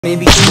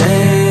Maybe things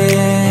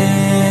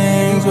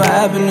will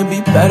happen to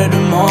be better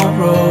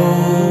tomorrow.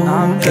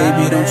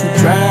 Baby, don't you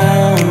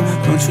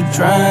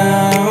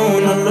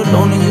drown all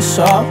alone in your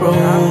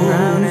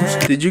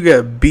sorrows. Did you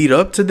get beat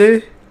up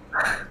today?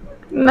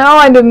 No,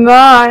 I did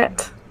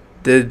not.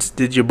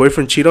 Did your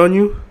boyfriend cheat on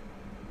you?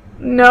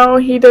 No,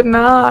 he did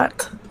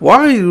not.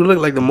 Why do you look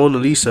like the Mona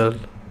Lisa?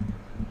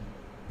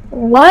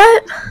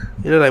 What?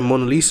 You look like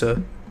Mona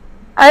Lisa.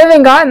 I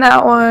haven't gotten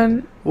that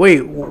one.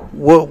 Wait,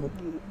 what?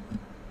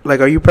 Like,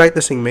 are you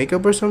practicing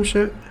makeup or some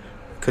shit?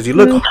 Cause you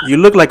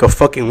look like a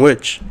fucking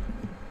witch.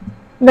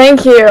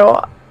 Thank you.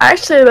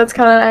 Actually, that's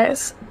kind of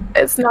nice.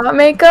 It's not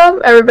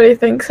makeup. Everybody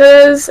thinks it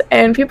is,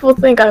 and people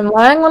think I'm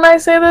lying when I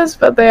say this,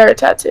 but they are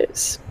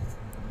tattoos.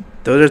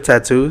 Those are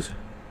tattoos?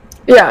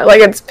 Yeah,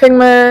 like it's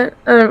pigment,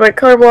 and like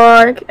color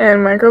block, and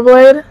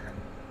microblade.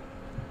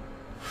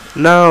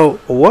 Now,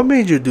 what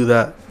made you do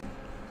that?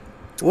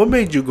 What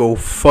made you go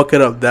fuck it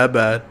up that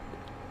bad?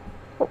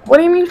 What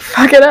do you mean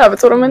fuck it up?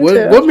 It's what I'm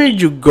into. What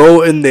made you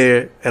go in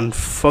there and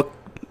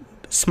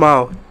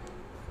smile?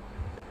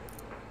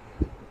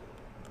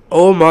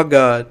 Oh my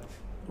god.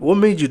 What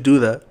made you do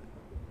that?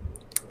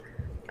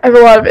 I have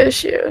a lot of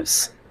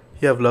issues.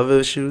 You have love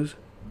issues?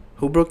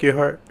 Who broke your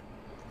heart?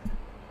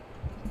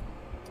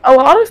 A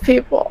lot of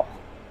people.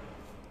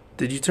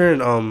 Did you turn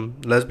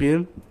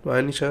lesbian by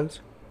any chance?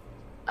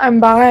 I'm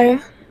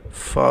bi.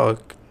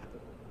 Fuck.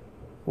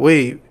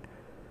 Wait.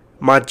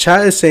 My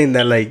chat is saying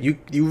that like you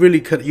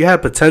really you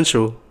have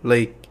potential.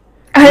 Like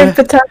I have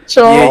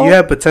potential. Yeah, you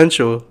have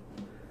potential.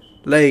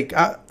 Like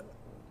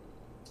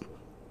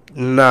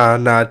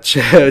Nah,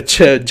 chill,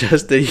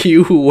 Justin,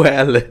 you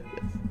well.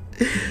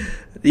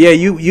 Yeah,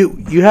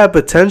 you have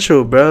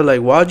potential, bro. Like,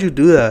 why'd you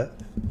do that?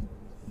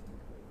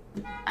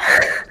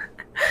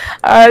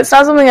 It's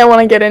not something I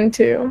want to get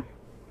into,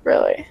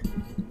 really.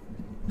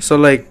 So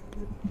like,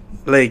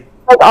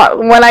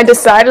 when I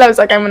decided, I was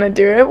like, I'm gonna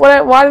do it.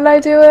 Why did I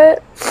do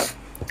it?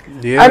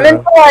 Yeah. I'm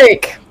into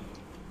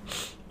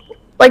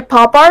like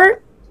pop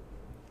art.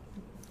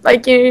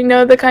 Like, you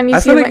know, the kind you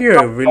see. I feel like you're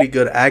a really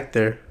good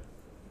actor.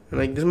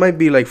 Like, this might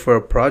be like for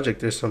a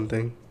project or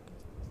something.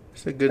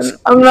 It's a good.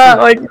 I'm not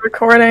like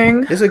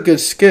recording. It's a good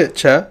skit,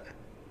 chat.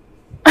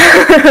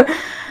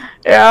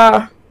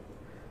 Yeah.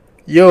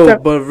 Yo,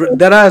 but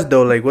that ass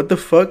though, like, what the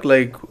fuck,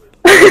 like,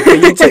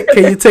 can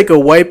you take a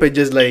wipe and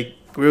just like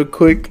real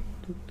quick?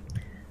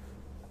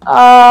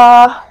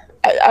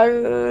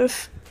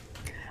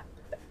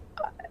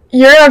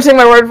 You're gonna have to take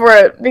my word for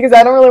it because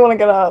I don't really want to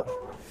get up.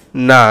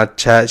 Nah,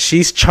 chat.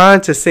 She's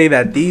trying to say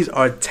that these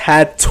are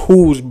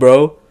tattoos,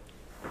 bro.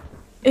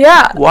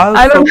 Yeah.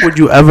 Why the fuck would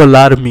you ever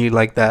lie to me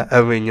like that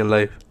ever in your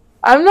life?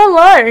 I'm not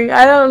lying.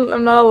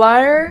 I'm not a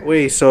liar.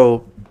 Wait,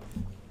 so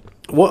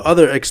what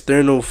other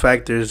external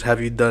factors have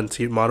you done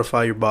to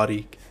modify your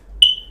body?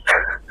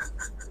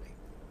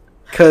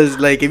 Cause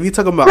like if you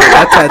talking about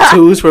my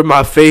tattoos for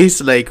my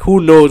face, like who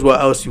knows what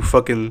else you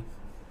fucking.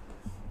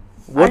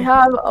 What? I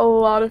have a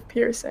lot of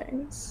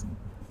piercings.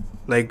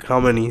 Like how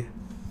many?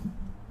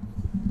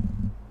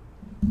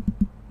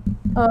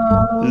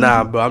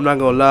 Nah, bro, I'm not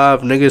gonna lie.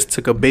 If niggas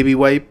took a baby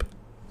wipe,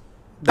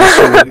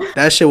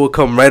 that shit will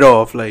come right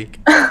off. Like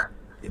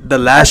the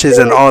lashes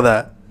and all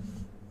that.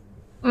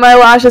 My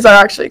lashes are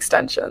actually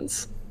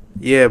extensions.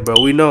 Yeah,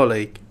 bro, we know.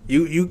 Like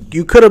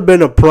you could have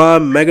been a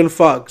prime Megan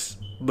Fox,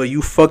 but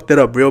you fucked it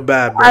up real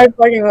bad, bro. I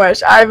fucking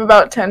wish. I have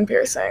about 10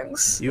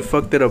 piercings. You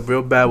fucked it up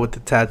real bad with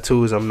the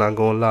tattoos. I'm not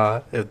gonna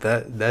lie. If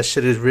that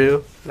shit is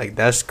real, like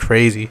that's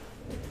crazy.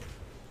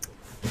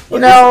 You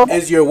know,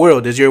 it's your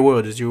world. It's your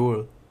world. It's your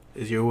world.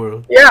 It's your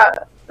world. Yeah,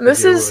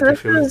 this is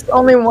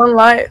only one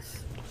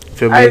life.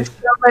 Feel me? I have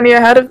so many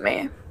ahead of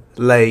me.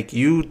 Like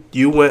you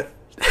went.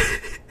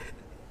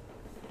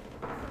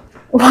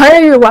 Why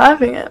are you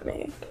laughing at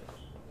me?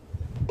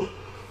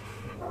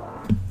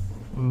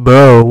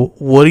 Bro,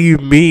 what do you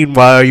mean?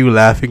 Why are you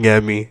laughing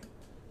at me?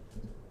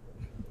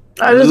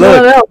 I just want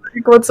to know,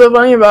 like, what's so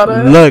funny about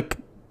it?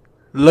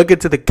 Look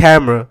into the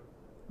camera.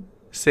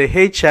 Say,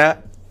 hey,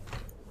 chat.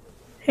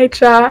 Hey,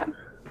 chat.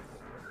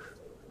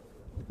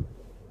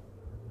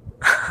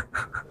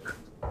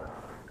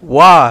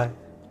 Why?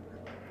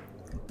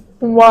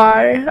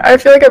 Why? I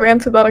feel like I've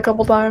answered that a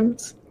couple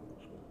times.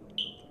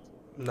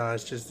 Nah,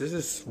 it's just, this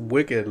is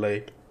wicked,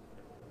 like.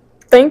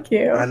 Thank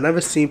you. I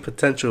never seen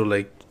potential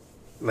like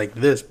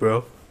this,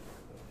 bro.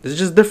 It's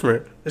just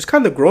different. It's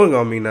kind of growing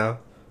on me now.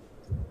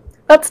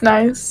 That's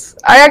nice.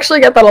 I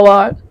actually get that a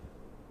lot.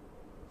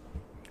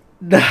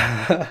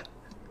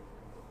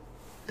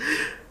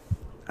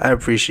 I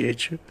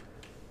appreciate you.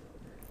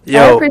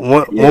 Yo,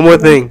 one more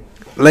thing.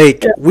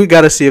 Like, we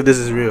gotta see if this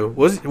is real.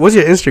 What's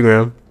your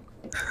Instagram?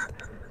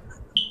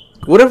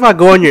 What if I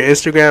go on your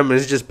Instagram and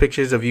it's just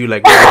pictures of you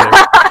like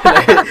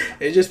regular?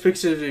 It's just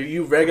pictures of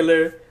you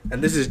regular,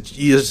 and this is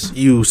just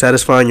you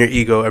satisfying your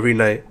ego every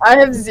night. I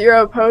have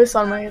 0 posts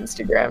on my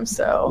Instagram,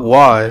 so.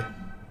 Why?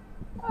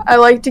 I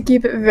like to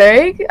keep it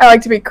vague. I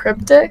like to be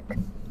cryptic.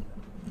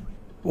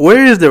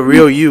 Where is the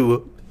real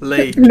you?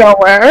 Like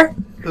nowhere.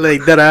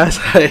 Like that ass.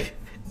 Like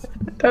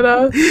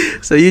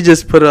So you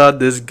just put on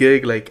this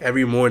gig like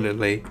every morning,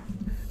 like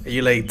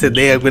you're like,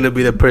 today I'm gonna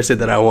be the person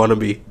that I want to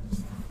be.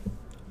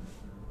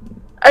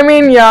 I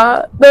mean,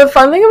 yeah. The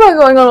fun thing about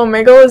going on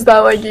Omegle is that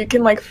like you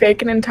can like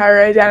fake an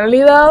entire identity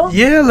though.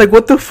 Yeah, like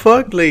what the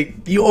fuck? Like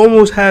you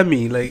almost had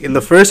me. Like in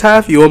the first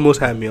half, you almost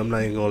had me. I'm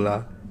not even gonna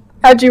lie.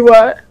 How'd you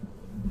what?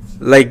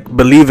 Like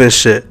believe in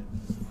shit.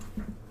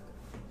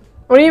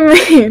 What do you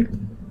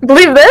mean?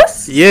 Believe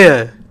this?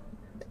 Yeah.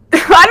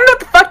 I don't know what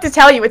the fuck to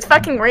tell you. It's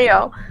fucking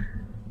real.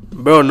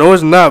 Bro, no,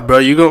 it's not,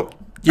 bro. Go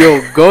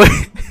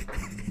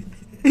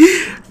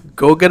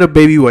go get a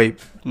baby wipe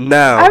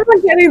now. I'm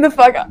not getting the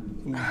fuck up.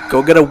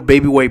 Go get a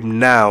baby wipe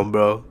now,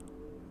 bro.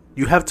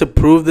 You have to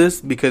prove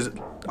this because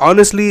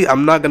honestly,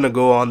 I'm not gonna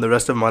go on the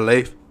rest of my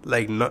life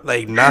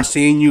not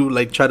seeing you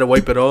like try to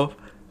wipe it off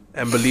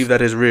and believe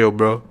that it's real,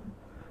 bro.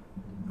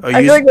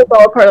 I feel like that's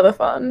all part of the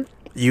fun.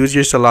 Use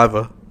your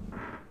saliva.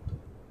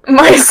 You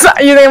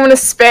think I'm gonna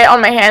spit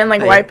on my hand and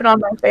like wipe it on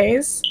my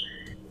face?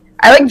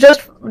 I like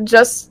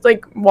just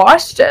like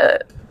washed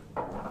it.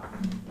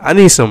 I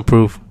need some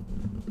proof.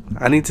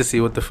 I need to see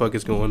what the fuck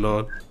is going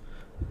on.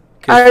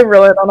 I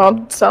really don't know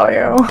what to tell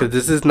you. Because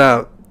this is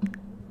not...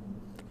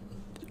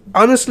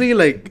 Honestly,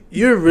 like,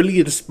 you're really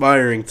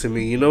inspiring to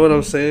me. You know what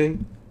I'm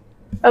saying?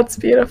 That's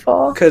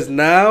beautiful. Because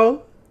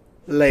now,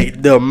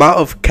 like, the amount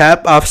of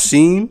cap I've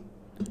seen...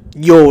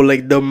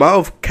 like, the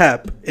amount of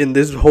cap in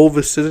this whole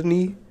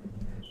vicinity...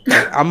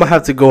 Like, I'm going to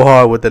have to go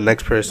hard with the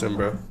next person,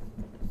 bro.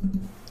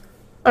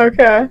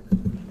 Okay.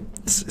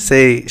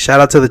 Say, shout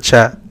out to the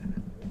chat.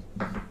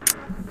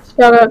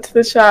 Shout out to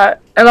the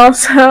chat. And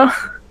also...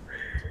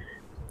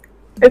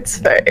 It's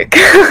fake.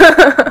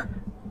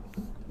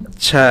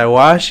 Chat,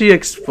 why she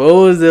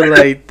exposed it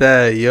like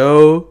that,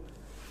 yo?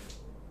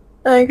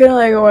 I can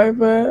like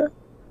wipe it.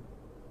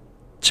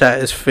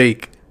 Chat, it's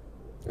fake.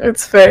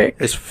 It's fake.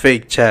 It's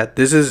fake, chat.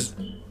 This is...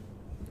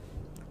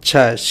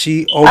 Chat,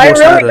 she almost had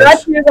us. I really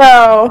got you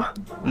though.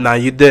 Nah,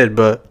 you did,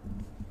 but...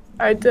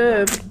 I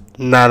did.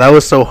 Nah, that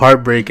was so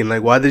heartbreaking.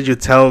 Like, why did you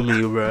tell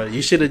me, bro?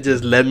 You should have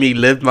just let me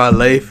live my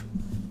life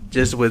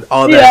just with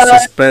all that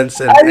suspense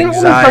and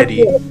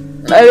anxiety.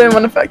 I didn't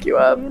want to fuck you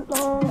up.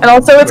 And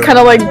also, it's kind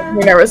of like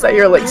you're nervous that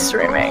you're like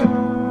streaming.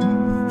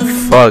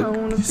 Fuck.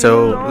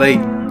 So, like,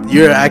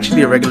 you're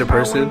actually a regular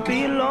person?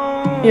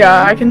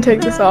 Yeah, I can take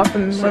this off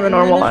and live a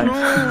normal life.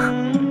 I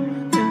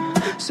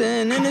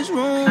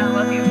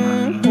love you.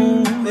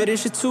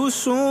 Too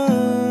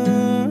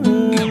soon.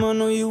 I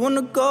know you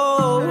wanna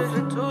go,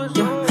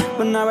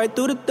 but not right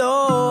through the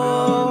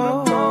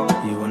door.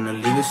 You wanna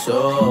leave it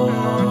so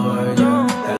hard.